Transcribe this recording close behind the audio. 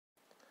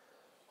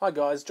Hi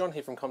guys, John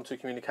here from Com2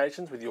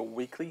 Communications with your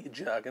weekly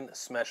jargon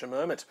smasher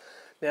moment.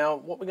 Now,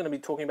 what we're going to be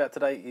talking about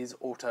today is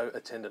Auto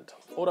Attendant.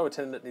 Auto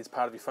Attendant is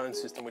part of your phone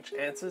system which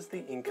answers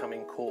the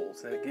incoming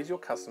calls, and it gives your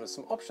customers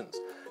some options.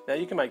 Now,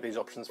 you can make these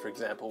options, for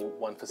example,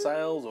 1 for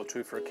sales, or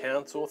 2 for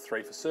accounts, or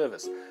 3 for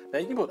service. Now,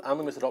 you can put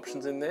unlimited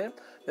options in there.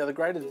 Now, the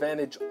great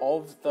advantage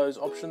of those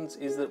options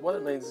is that what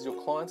it means is your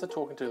clients are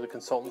talking to the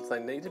consultants they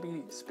need to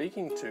be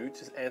speaking to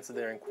answer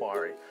their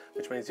inquiry,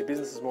 which means your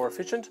business is more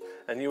efficient,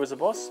 and you as a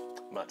boss,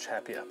 much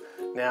happier.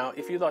 Now,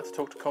 if you'd like to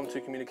talk to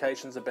Com2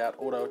 Communications about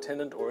Auto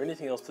Attendant or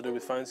anything else to do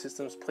with phone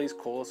systems, please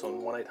call us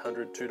on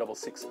 1800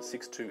 266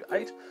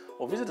 628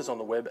 or visit us on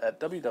the web at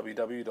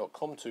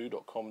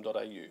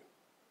www.com2.com.au.